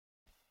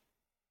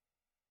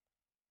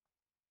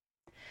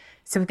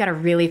So we've got a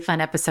really fun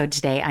episode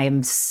today. I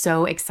am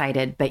so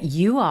excited, but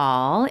you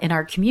all in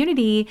our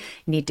community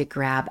need to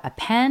grab a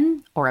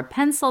pen or a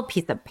pencil,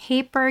 piece of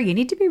paper. You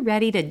need to be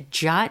ready to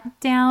jot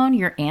down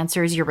your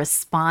answers, your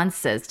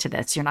responses to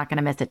this. You're not going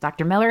to miss it.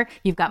 Dr. Miller,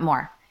 you've got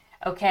more.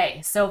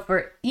 Okay, so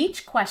for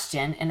each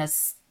question in a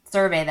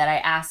survey that I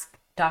asked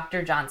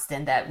Dr.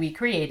 Johnston that we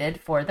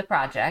created for the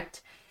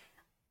project,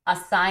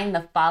 assign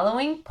the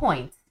following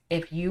points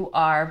if you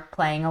are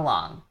playing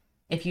along.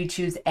 If you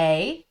choose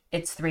A,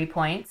 it's 3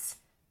 points,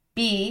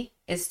 B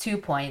is 2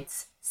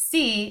 points,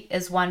 C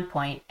is 1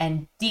 point,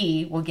 and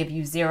D will give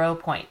you 0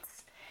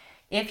 points.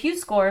 If you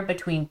score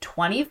between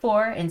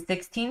 24 and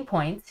 16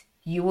 points,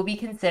 you will be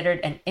considered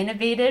an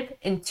innovative,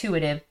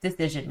 intuitive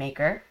decision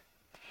maker.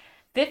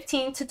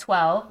 15 to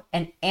 12,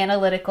 an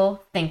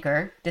analytical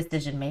thinker,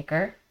 decision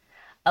maker.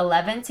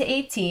 11 to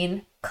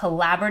 18,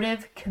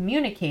 collaborative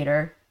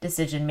communicator,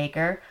 decision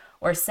maker.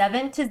 Or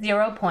 7 to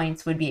 0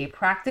 points would be a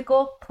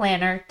practical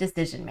planner,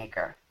 decision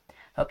maker.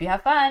 Hope you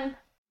have fun.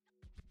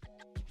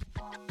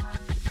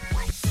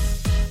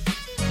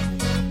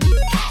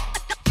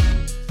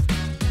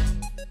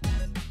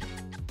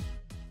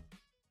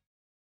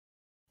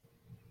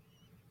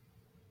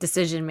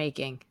 Decision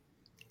making.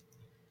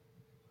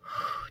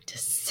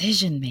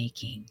 Decision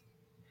making.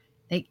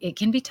 It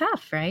can be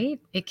tough, right?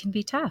 It can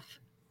be tough.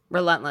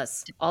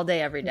 Relentless. All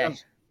day, every day.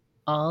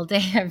 All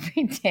day,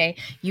 every day,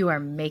 you are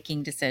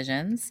making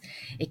decisions.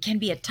 It can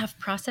be a tough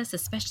process,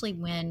 especially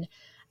when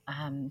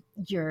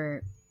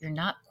you're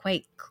not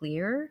quite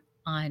clear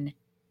on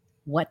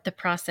what the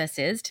process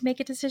is to make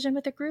a decision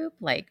with a group.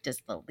 Like,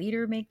 does the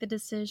leader make the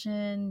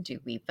decision? Do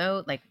we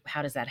vote? Like,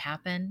 how does that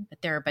happen?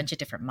 But there are a bunch of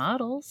different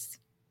models,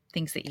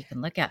 things that you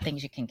can look at,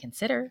 things you can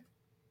consider.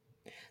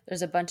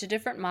 There's a bunch of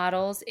different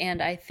models,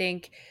 and I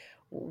think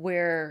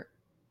we're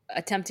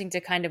attempting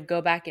to kind of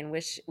go back and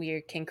wish we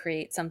can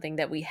create something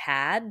that we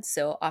had.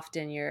 So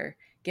often you're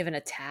given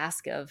a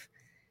task of,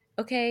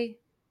 okay,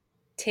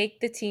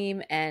 take the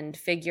team and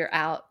figure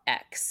out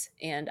X.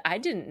 And I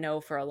didn't know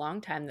for a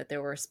long time that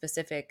there were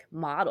specific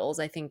models.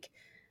 I think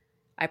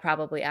I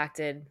probably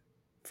acted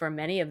for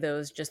many of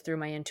those just through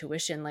my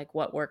intuition, like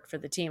what worked for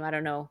the team. I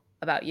don't know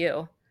about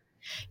you.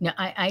 No,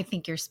 I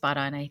think you're spot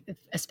on.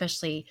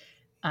 Especially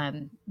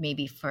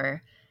maybe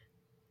for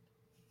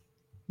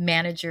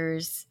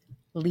managers,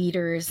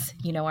 leaders,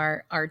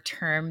 our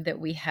term that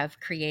we have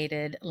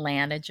created,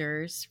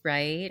 lanagers,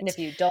 right? And if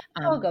you don't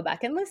know, go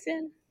back and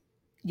listen.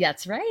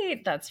 That's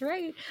right. That's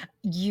right.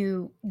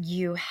 You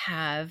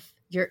have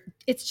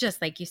it's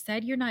just like you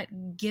said, you're not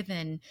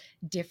given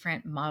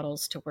different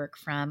models to work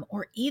from,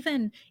 or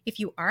even if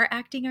you are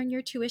acting on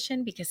your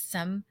tuition, because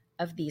some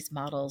of these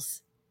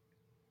models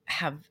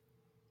have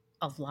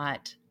a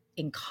lot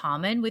in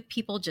common with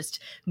people just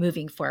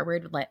moving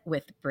forward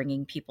with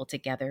bringing people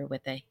together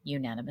with a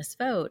unanimous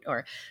vote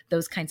or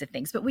those kinds of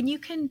things. But when you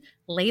can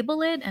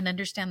label it and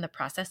understand the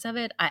process of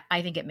it,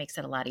 I think it makes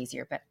it a lot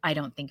easier. But I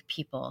don't think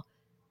people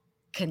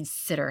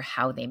consider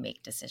how they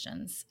make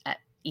decisions at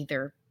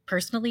either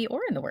personally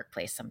or in the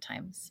workplace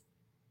sometimes.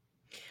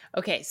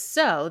 Okay,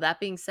 so that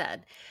being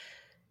said,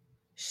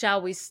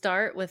 shall we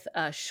start with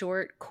a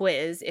short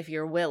quiz, if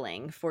you're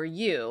willing, for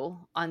you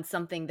on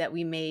something that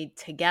we made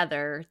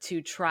together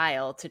to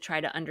trial to try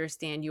to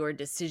understand your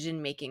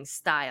decision-making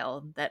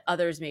style that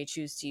others may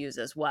choose to use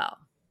as well?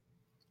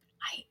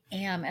 I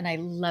am, and I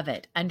love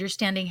it.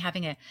 Understanding,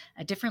 having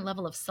a different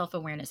level of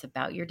self-awareness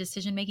about your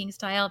decision-making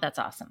style, that's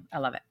awesome. I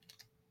love it.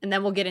 And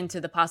then we'll get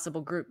into the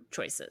possible group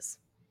choices.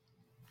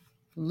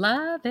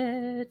 Love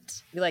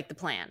it. You like the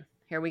plan?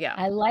 Here we go.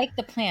 I like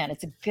the plan.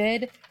 It's a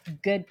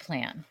good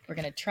plan. We're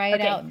going to try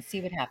it out and see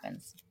what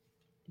happens.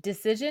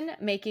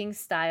 Decision-making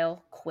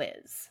style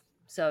quiz.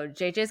 So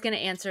JJ is going to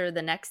answer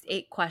the next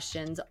 8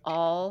 questions.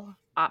 All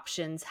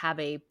options have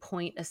a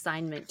point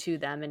assignment to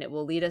them, and it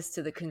will lead us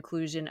to the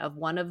conclusion of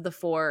one of the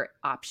 4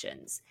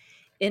 options: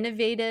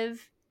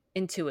 innovative,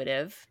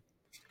 intuitive,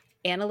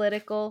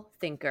 analytical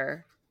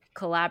thinker,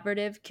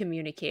 collaborative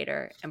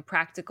communicator, and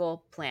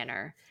practical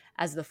planner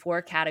as the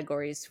 4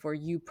 categories for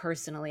you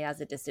personally as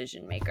a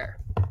decision maker.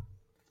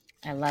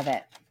 I love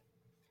it.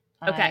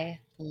 Okay. I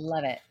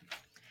love it.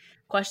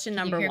 Question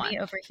number 1. You hear me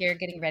over here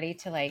getting ready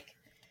to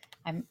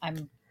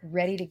I'm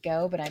ready to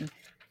go, but I'm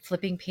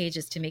flipping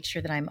pages to make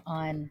sure that I'm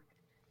on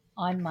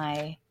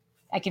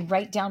I can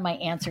write down my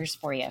answers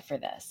for you for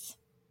this.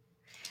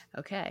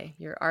 Okay.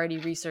 You're already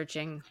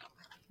researching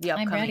the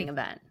upcoming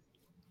event.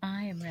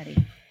 I am ready.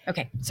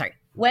 Okay. Sorry.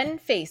 When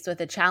faced with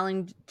a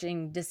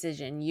challenging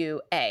decision,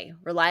 you A,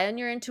 rely on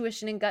your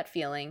intuition and gut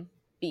feeling.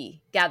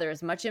 B, gather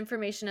as much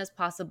information as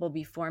possible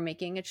before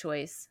making a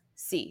choice.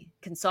 C,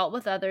 consult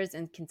with others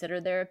and consider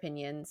their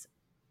opinions.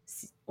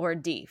 Or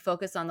D,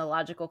 focus on the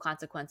logical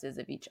consequences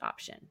of each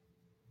option.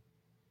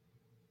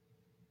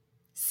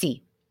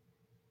 C.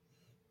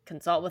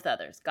 Consult with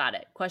others. Got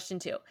it. Question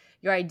 2.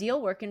 Your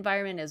ideal work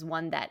environment is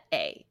one that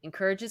A,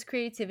 encourages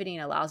creativity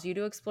and allows you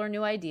to explore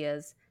new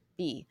ideas.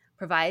 B,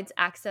 provides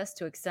access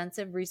to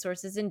extensive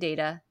resources and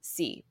data.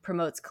 C,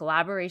 promotes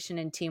collaboration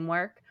and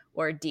teamwork.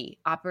 or D,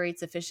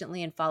 operates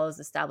efficiently and follows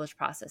established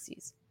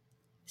processes?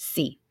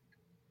 C,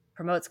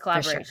 Promotes for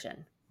sure.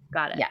 collaboration.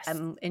 Got it. Yes.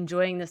 I'm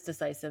enjoying this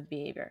decisive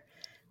behavior.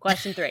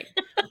 Question 3.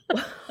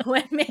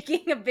 When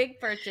making a big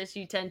purchase,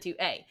 you tend to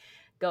A,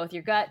 go with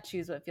your gut,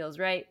 choose what feels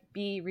right,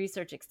 B,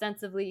 research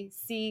extensively,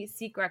 C,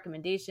 seek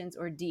recommendations,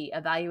 or D,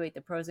 evaluate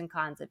the pros and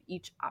cons of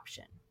each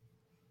option.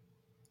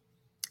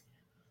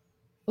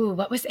 Ooh,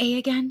 what was A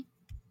again?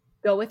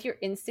 Go with your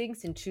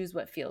instincts and choose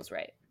what feels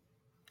right.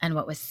 And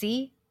what was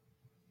C?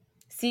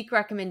 Seek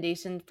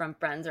recommendations from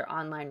friends or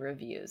online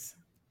reviews.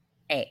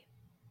 A.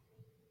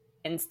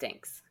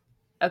 Instincts.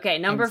 Okay,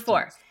 number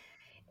 4. Instincts.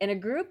 In a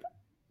group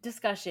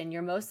discussion,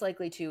 you're most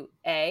likely to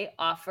A,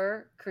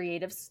 offer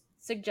creative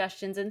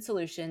suggestions and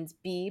solutions,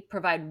 B,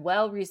 provide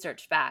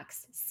well-researched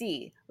facts,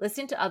 C,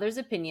 listen to others'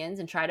 opinions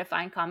and try to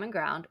find common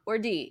ground, or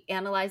D,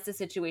 analyze the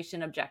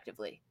situation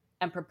objectively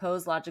and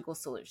propose logical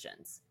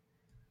solutions.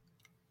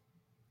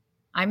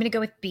 I'm going to go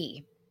with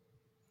B.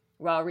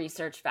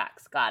 Well-researched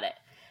facts. Got it.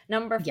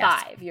 Number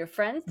Yes. 5, your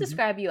friends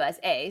describe you as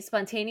A,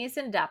 spontaneous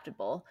and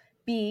adaptable,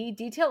 B,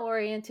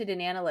 detail-oriented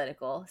and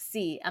analytical,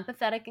 C,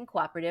 empathetic and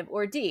cooperative,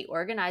 or D,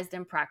 organized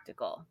and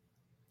practical.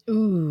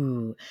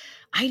 Ooh,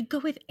 I'd go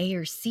with A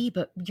or C,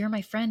 but you're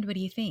my friend. What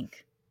do you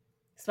think?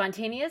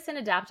 Spontaneous and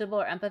adaptable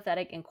or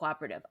empathetic and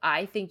cooperative?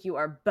 I think you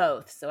are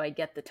both, so I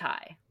get the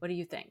tie. What do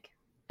you think?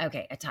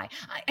 Okay, a tie.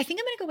 I think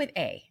I'm going to go with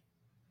A.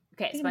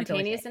 Okay, I'm gonna go with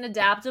spontaneous A. and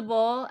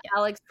adaptable, Yeah.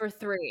 Alex for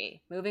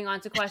 3. Moving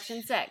on to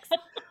question 6.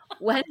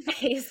 When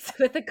faced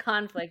with a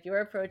conflict, your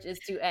approach is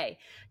to A,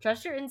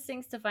 trust your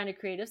instincts to find a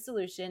creative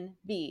solution,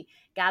 B,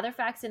 gather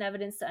facts and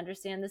evidence to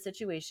understand the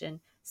situation,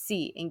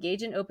 C,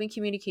 engage in open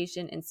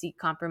communication and seek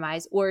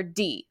compromise, or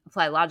D,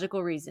 apply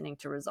logical reasoning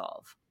to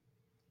resolve.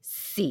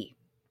 C.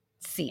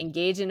 C.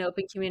 Engage in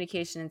open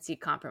communication and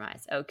seek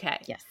compromise. Okay.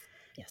 Yes.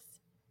 Yes.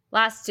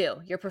 Last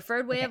 2. Your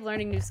preferred way Okay. of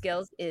learning new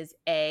skills is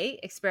A,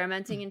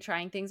 experimenting and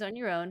trying things on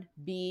your own,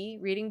 B,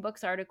 reading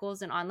books,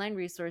 articles, and online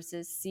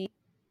resources, C,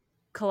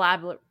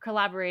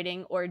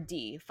 collaborating, or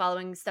D,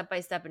 following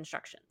step-by-step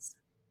instructions.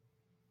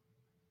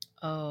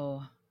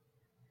 Oh.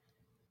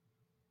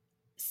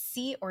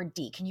 C or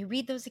D. Can you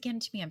read those again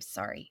to me? I'm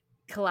sorry.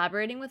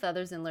 Collaborating with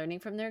others and learning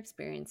from their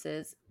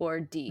experiences,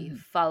 or D, Mhm.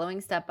 following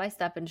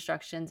step-by-step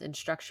instructions and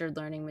structured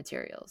learning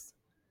materials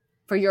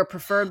for your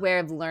preferred way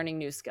of learning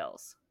new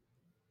skills.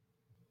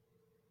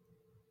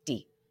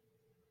 D.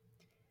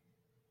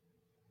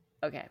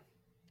 Okay.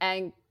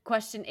 And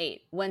question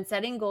 8. When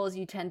setting goals,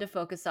 you tend to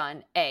focus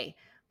on A,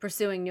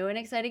 pursuing new and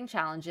exciting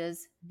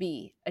challenges,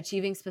 B,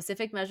 achieving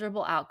specific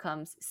measurable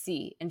outcomes,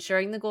 C,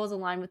 ensuring the goals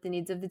align with the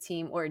needs of the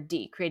team, or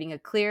D, creating a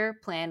clear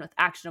plan with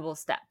actionable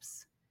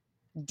steps.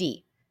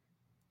 D.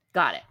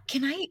 Got it.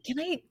 Can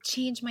I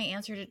change my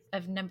answer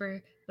of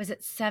number, was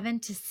it 7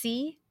 to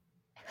C?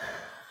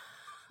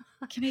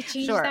 Can I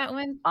change Sure. that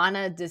one? On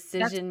a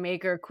decision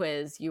maker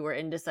quiz, you were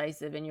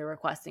indecisive and you're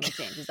requesting a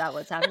change. Is that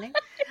what's happening?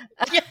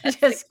 Yes,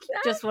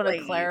 just want to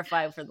exactly.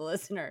 clarify for the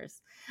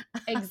listeners.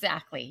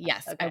 Exactly.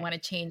 Yes. I Okay. want to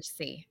change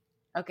C.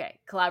 Okay.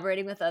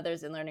 Collaborating with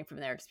others and learning from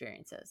their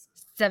experiences.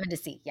 7 to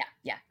C. Yeah.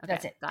 Yeah. Okay,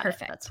 That's it. got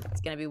Perfect.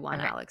 It's going to be 1,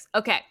 Okay. Alex.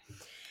 Okay.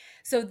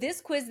 So this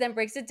quiz then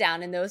breaks it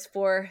down in those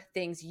 4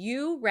 things.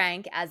 You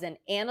rank as an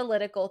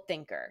analytical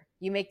thinker.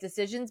 You make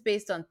decisions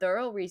based on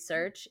thorough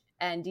research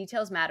and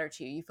details matter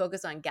to you. You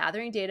focus on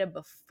gathering data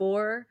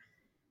before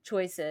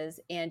choices,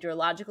 and your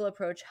logical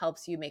approach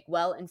helps you make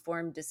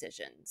well-informed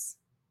decisions.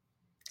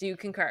 Do you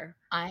concur?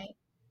 I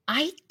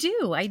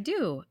do. I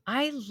do.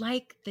 I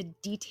like the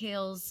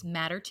details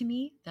matter to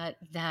me.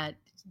 That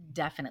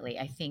definitely.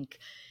 I think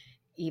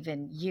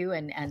even you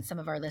and some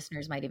of our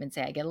listeners might even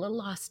say I get a little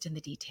lost in the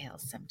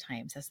details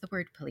sometimes as the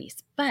word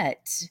police.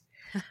 But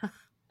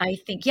I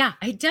think, yeah,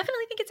 I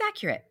definitely think it's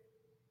accurate.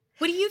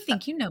 What do you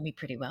think? You know me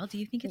pretty well. Do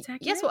you think it's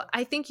accurate? Yes, well,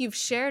 I think you've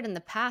shared in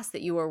the past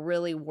that you were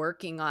really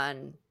working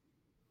on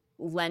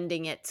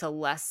lending it to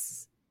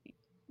less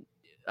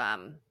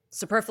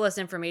superfluous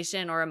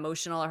information or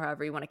emotional or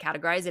however you want to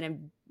categorize it,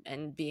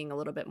 and being a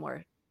little bit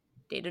more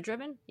data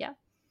driven. Yeah.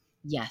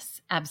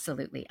 Yes,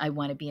 absolutely. I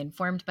want to be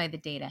informed by the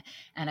data,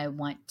 and I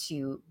want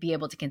to be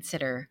able to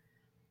consider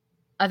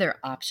other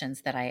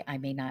options that I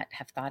may not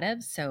have thought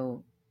of.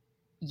 So,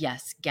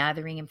 yes,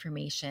 gathering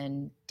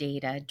information,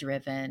 data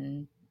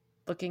driven.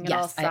 Looking at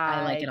all Yes,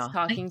 I like it sides, all.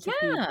 talking to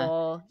Yeah,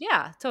 people.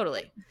 Yeah,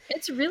 totally.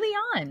 it's really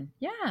on.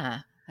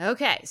 Yeah.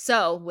 Okay.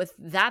 So with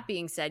that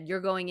being said,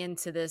 you're going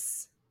into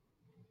this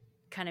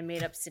kind of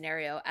made up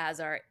scenario as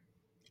our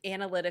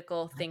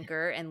analytical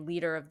thinker and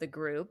leader of the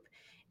group.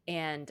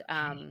 And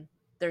Okay.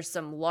 there's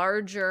some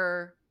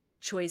larger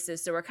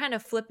choices. So we're kind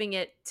of flipping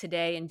it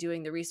today and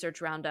doing the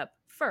research roundup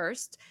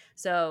first.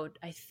 So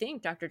I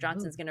think Dr.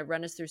 Johnson's Ooh. going to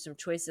run us through some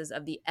choices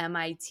of the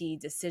MIT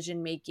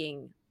decision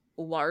making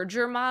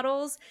larger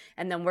models.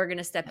 And then we're going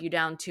to step you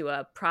down to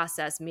a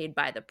process made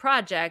by the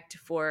project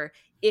for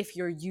if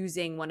you're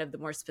using one of the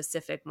more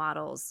specific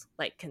models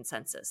like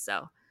consensus.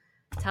 So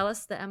tell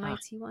us the Ah,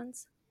 MIT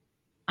ones.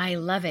 I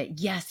love it.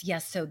 Yes,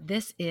 yes. So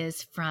this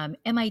is from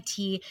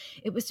MIT.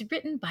 It was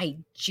written by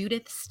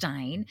Judith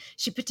Stein.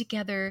 She put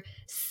together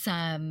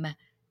some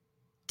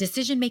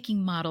decision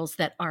making models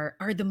that are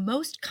the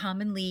most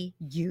commonly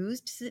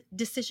used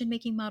decision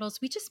making models.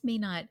 We just may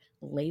not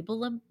label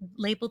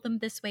them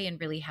this way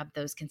and really have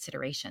those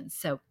considerations.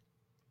 So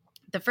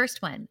the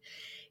first one,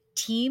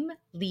 team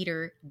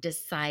leader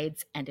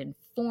decides and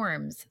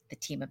informs the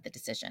team of the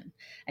decision.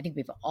 I think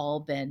we've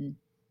all been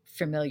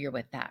familiar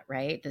with that,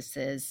 right? This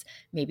is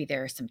maybe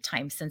there are some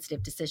time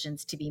sensitive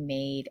decisions to be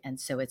made. And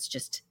so it's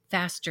just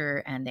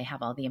faster and they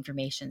have all the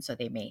information. So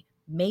they may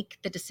make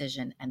the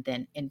decision and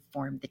then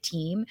inform the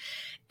team.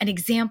 An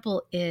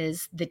example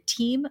is the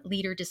team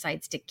leader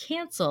decides to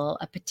cancel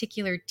a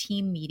particular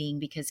team meeting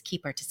because key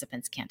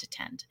participants can't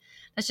attend.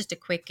 That's just a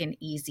quick and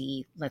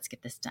easy, let's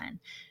get this done.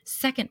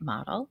 Second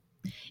model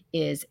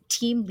is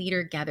team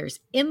leader gathers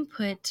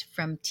input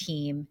from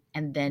team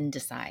and then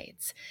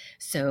decides.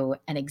 So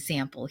an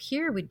example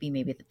here would be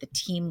maybe that the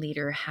team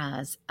leader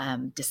has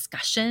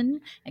discussion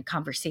and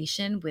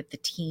conversation with the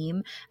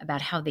team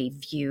about how they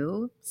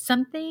view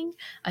something,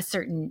 a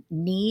certain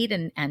need,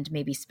 and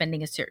maybe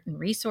spending a certain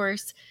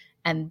resource,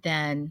 and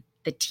then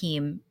the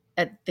team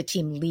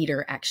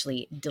leader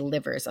actually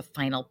delivers a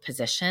final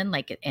position,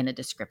 like in a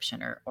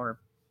description or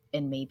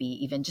and maybe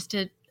even just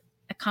a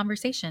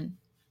conversation.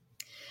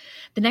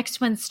 The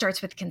next one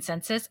starts with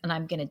consensus, and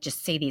I'm going to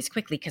just say these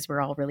quickly because we're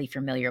all really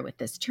familiar with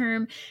this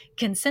term.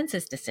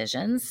 Consensus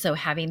decisions, so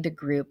having the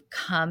group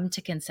come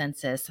to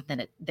consensus,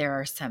 then there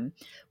are some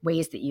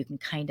ways that you can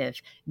kind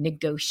of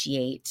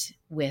negotiate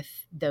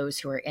with those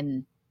who are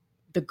in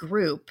the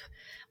group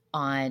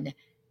on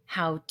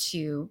how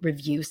to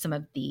review some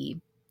of the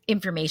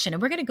information.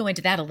 And we're going to go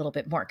into that a little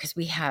bit more because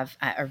we have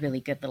a really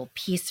good little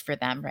piece for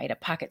them, right? A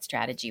pocket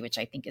strategy, which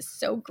I think is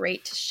so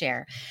great to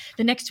share.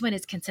 The next one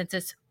is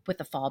consensus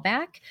with a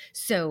fallback.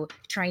 So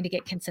trying to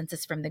get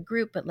consensus from the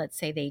group, but let's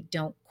say they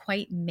don't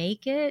quite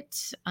make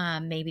it.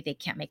 Maybe they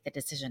can't make the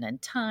decision in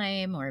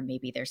time, or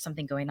maybe there's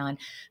something going on.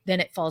 Then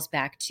it falls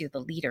back to the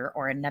leader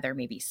or another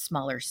maybe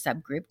smaller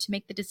subgroup to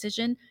make the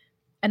decision.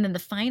 And then the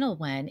final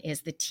one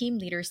is the team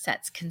leader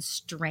sets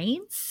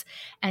constraints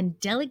and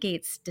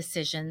delegates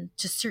decision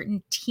to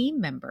certain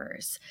team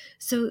members.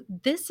 So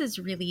this is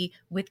really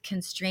with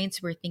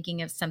constraints, we're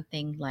thinking of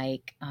something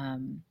like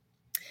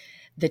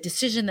the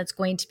decision that's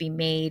going to be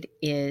made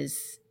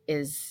is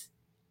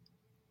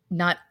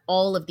not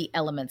all of the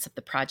elements of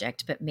the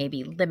project, but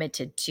maybe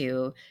limited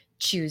to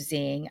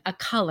choosing a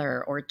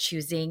color or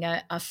choosing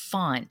a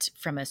font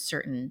from a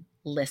certain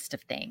list of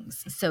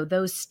things. So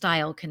those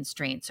style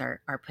constraints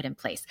are put in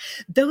place.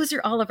 Those are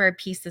all of our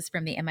pieces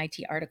from the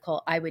MIT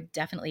article. I would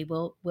definitely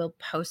will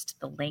post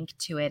the link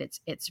to it.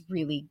 It's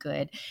really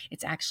good.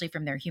 It's actually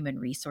from their human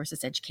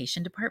resources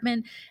education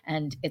department,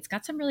 and it's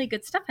got some really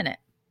good stuff in it.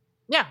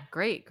 Yeah,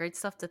 great. Great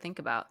stuff to think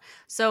about.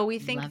 So we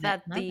think Love it.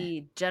 that Love it.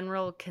 the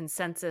general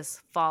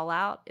consensus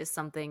fallout is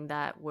something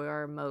that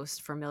we're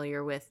most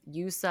familiar with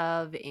use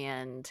of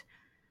and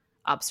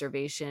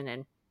observation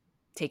and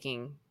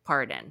taking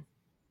part in.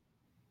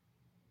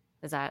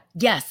 Is that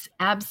Yes,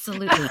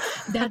 absolutely.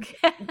 That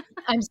okay?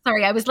 I'm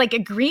sorry, I was like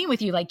agreeing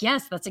with you, like,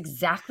 yes, that's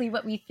exactly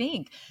what we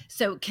think.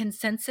 So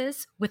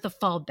consensus with a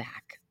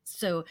fallback.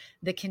 So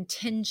the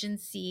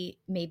contingency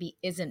maybe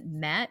isn't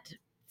met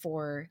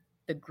for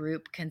the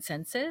group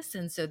consensus.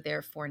 And so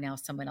therefore now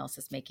someone else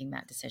is making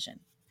that decision.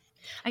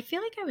 I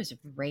feel like I was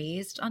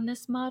raised on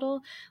this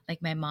model.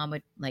 Like my mom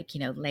would like,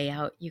 lay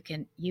out, you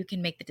can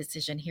make the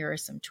decision. Here are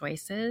some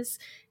choices.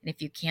 And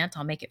if you can't,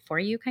 I'll make it for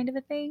you kind of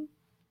a thing.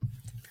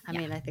 I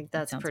Yeah, mean, I think that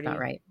that's sounds about pretty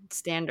right.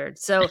 standard.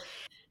 So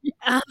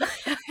Um,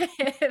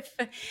 if,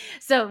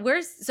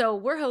 so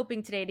we're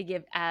hoping today to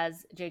give,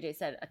 as JJ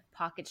said, a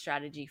pocket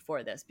strategy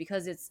for this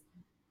because it's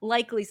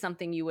likely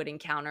something you would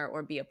encounter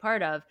or be a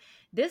part of.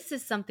 This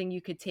is something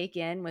you could take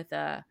in with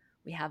a.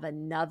 We have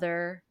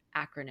another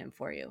acronym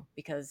for you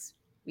because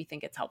we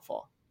think it's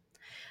helpful.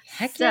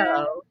 Heck yeah.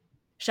 So,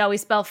 shall we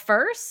spell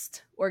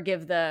first or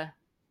give the?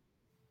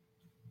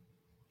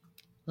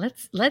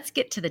 Let's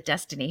get to the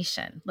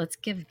destination. Let's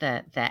give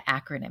the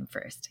acronym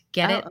first.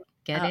 Get Oh, it?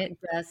 Get it?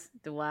 yes!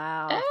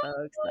 Wow, Oh,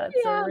 folks, that's a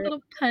yeah, a really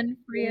little pun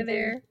for you amazing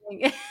there.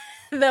 thing.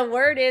 The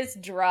word is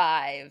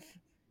drive.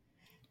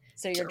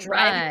 So you're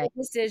driving Drive. a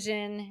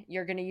decision,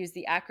 you're going to use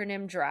the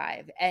acronym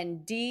DRIVE.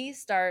 And it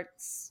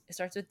starts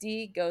with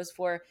D, goes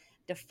for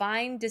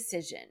define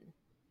decision.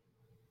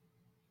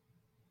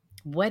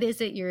 What is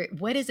it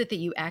that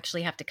you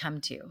actually have to come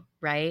to,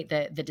 right?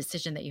 The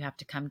decision that you have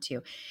to come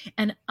to.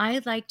 And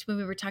I liked when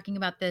we were talking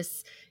about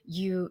this,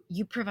 you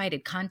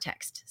provided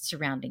context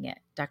surrounding it.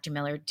 Dr.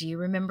 Miller, do you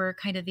remember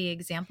kind of the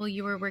example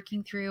you were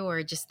working through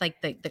or just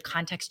like the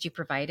context you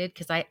provided?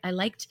 Because I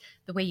liked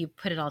the way you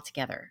put it all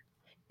together.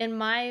 In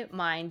my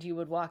mind, you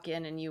would walk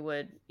in and you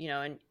would,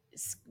 and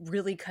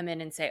really come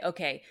in and say,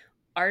 okay,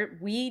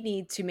 we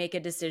need to make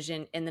a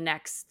decision in the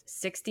next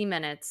 60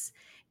 minutes.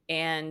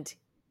 And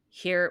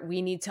here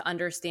we need to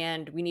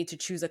understand, we need to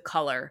choose a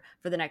color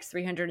for the next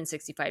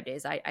 365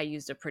 days. I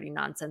used a pretty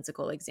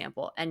nonsensical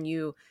example. And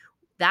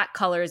that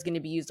color is going to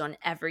be used on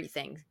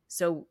everything.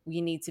 So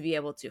we need to be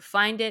able to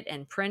find it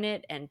and print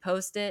it and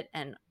post it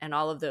and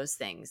all of those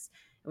things.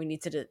 We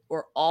need to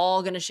we're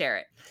all going to share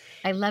it.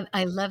 I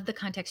love the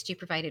context you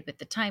provided with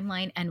the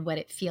timeline and what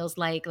it feels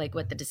like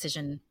what the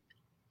decision,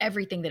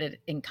 everything that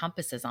it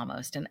encompasses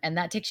almost. And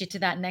that takes you to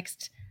that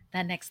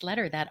next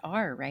letter, that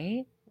R,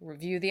 right?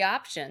 Review the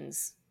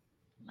options.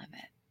 Love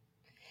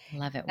it.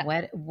 Love it.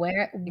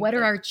 What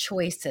are our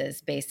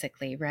choices,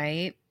 basically,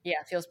 right?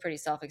 Yeah, it feels pretty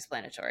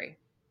self-explanatory.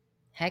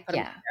 Heck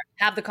yeah.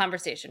 Have the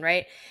conversation,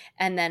 right?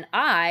 And then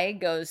I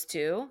goes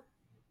to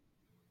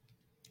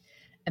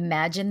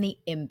imagine the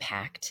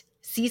impact.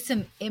 See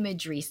some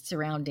imagery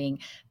surrounding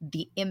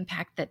the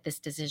impact that this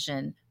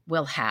decision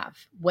will have.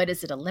 What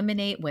does it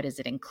eliminate? What does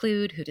it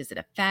include? Who does it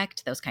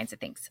affect? Those kinds of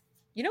things.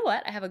 You know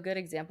what? I have a good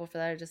example for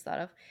that I just thought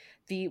of.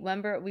 We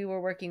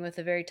were working with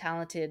a very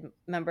talented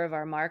member of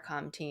our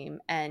Marcom team,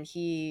 and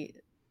he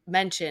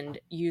mentioned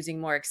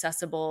using more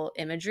accessible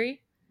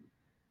imagery.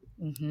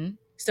 Mm-hmm.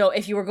 So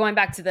if you were going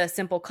back to the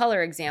simple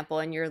color example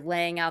and you're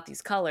laying out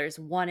these colors,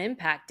 one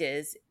impact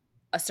is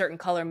a certain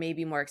color may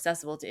be more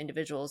accessible to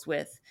individuals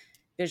with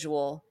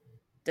visual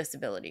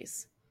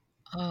disabilities.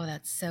 Oh,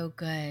 that's so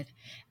good.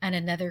 And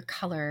another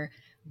color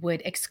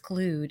would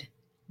exclude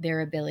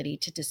their ability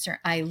to discern.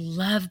 I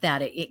love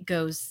that. It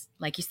goes,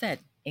 like you said,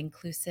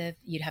 inclusive.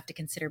 You'd have to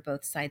consider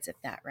both sides of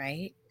that,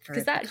 right?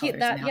 Because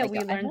we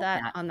learned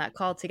that on that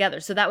call together.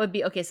 So that would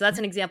be, okay, so that's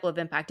an example of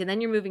impact. And then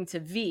you're moving to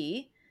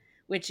V,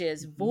 which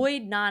is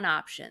void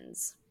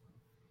non-options.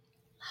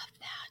 Love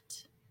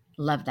that.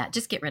 Love that.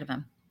 Just get rid of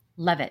them.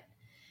 Love it.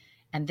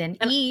 And then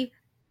E.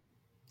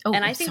 Oh,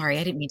 and sorry,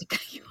 I didn't mean to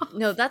cut you off.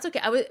 No, that's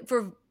okay.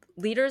 For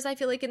leaders, I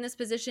feel like in this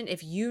position,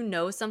 if you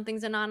know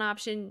something's a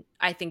non-option,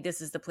 I think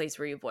this is the place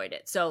where you avoid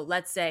it. So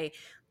let's say,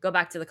 go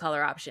back to the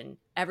color option.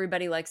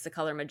 Everybody likes the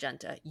color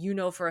magenta. You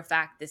know for a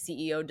fact the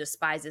CEO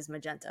despises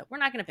magenta. We're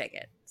not going to pick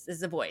it. This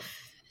is a void.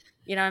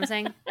 You know what I'm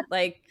saying?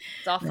 Like,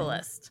 it's off the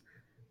list.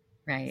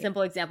 Right.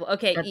 Simple example.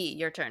 Okay, E,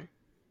 your turn.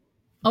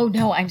 Oh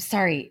no, I'm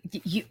sorry.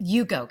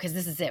 You go, because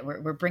this is it.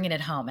 We're bringing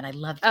it home, and I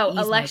love.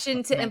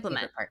 Election to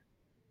implement.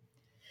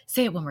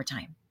 Say it one more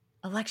time.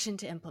 Election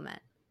to implement.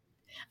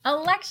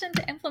 Election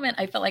to implement.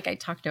 I felt like I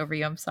talked over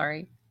you. I'm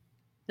sorry.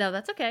 No,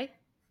 that's okay.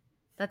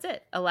 That's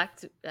it.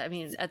 Elect. I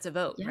mean, that's a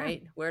vote,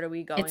 right? Where do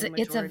we go? It's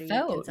a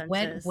vote.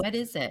 What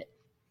is it?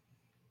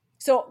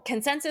 So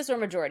consensus or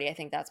majority? I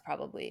think that's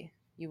probably,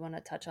 you want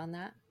to touch on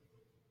that?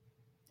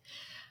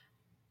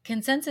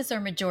 Consensus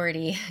or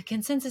majority.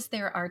 Consensus,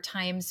 there are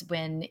times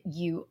when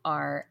you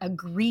are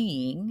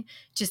agreeing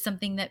to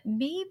something that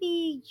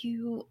maybe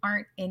you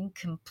aren't in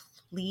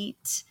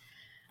complete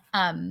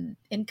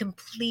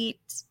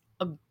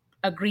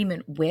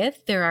agreement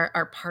with. There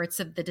are parts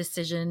of the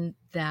decision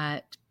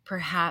that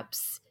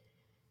perhaps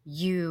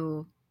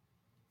you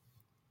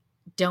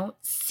don't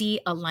see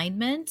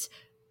alignment,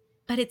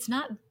 but it's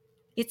not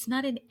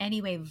in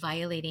any way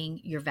violating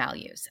your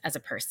values as a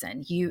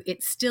person.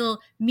 It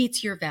still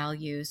meets your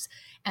values.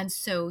 And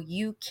so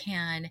you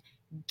can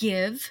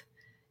give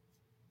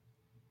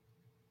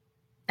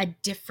a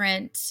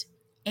different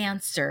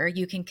answer.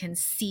 You can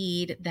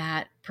concede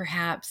that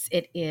perhaps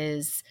it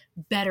is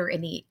better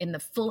in the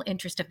full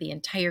interest of the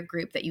entire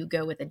group that you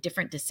go with a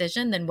different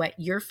decision than what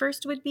your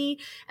first would be.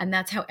 And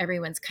that's how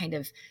everyone's kind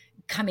of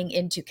coming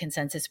into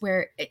consensus,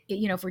 where,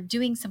 if we're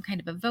doing some kind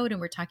of a vote and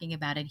we're talking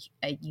about a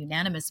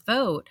unanimous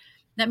vote,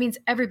 that means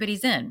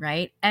everybody's in,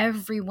 right?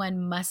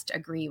 Everyone must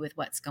agree with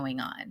what's going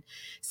on.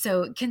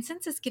 So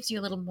consensus gives you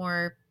a little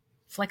more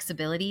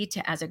flexibility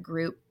to, as a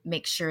group,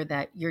 make sure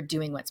that you're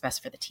doing what's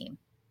best for the team.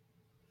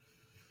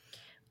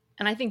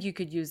 And I think you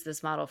could use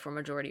this model for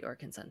majority or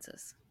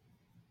consensus.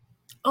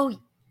 Oh,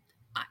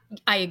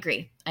 I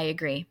agree.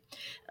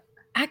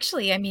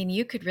 Actually, I mean,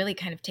 you could really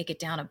kind of take it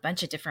down a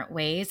bunch of different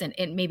ways and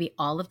maybe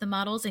all of the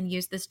models and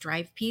use this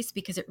drive piece,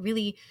 because it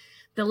really,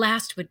 the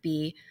last would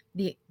be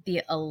the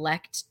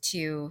elect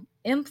to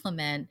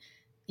implement.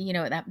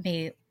 That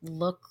may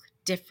look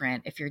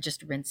different if you're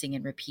just rinsing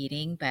and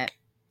repeating, but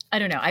I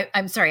don't know.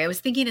 I'm sorry. I was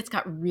thinking it's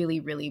got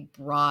really, really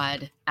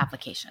broad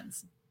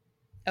applications.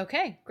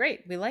 Okay,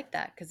 great. We like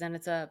that, because then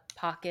it's a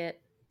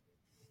pocket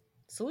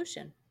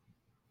solution.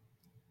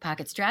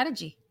 Pocket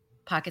strategy,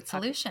 pocket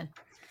solution.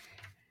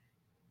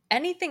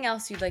 Anything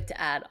else you'd like to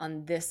add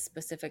on this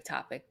specific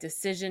topic?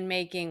 Decision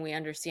making, we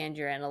understand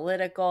you're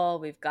analytical.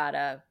 We've got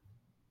a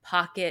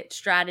pocket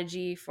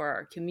strategy for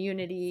our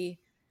community.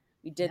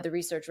 We did the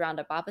research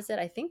roundup opposite.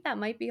 I think that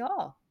might be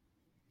all.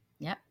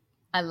 Yep.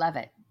 I love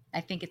it.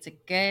 I think it's a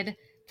good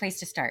place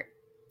to start.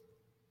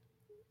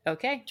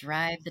 Okay.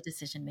 Drive the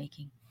decision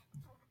making.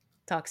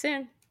 Talk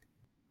soon.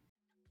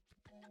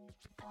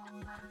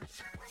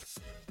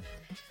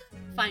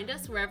 Find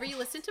us wherever you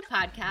listen to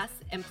podcasts,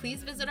 and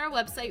please visit our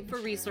website for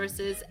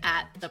resources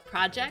at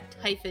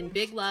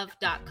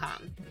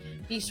theproject-biglove.com.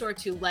 Be sure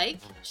to like,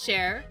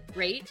 share,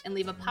 rate, and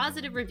leave a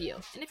positive review.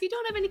 And if you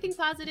don't have anything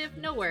positive,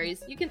 no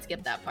worries, you can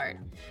skip that part.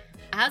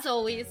 As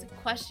always,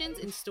 questions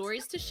and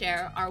stories to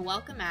share are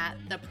welcome at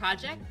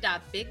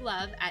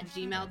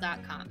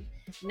theproject.biglove@gmail.com.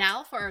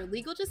 Now for our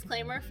legal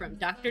disclaimer from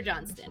Dr.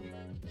 Johnston.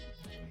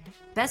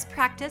 Best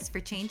practice for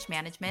change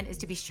management is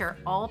to be sure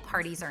all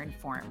parties are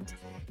informed.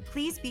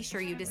 Please be sure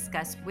you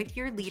discuss with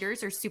your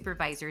leaders or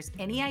supervisors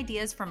any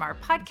ideas from our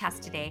podcast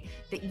today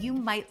that you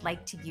might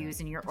like to use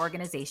in your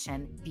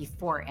organization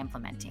before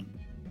implementing.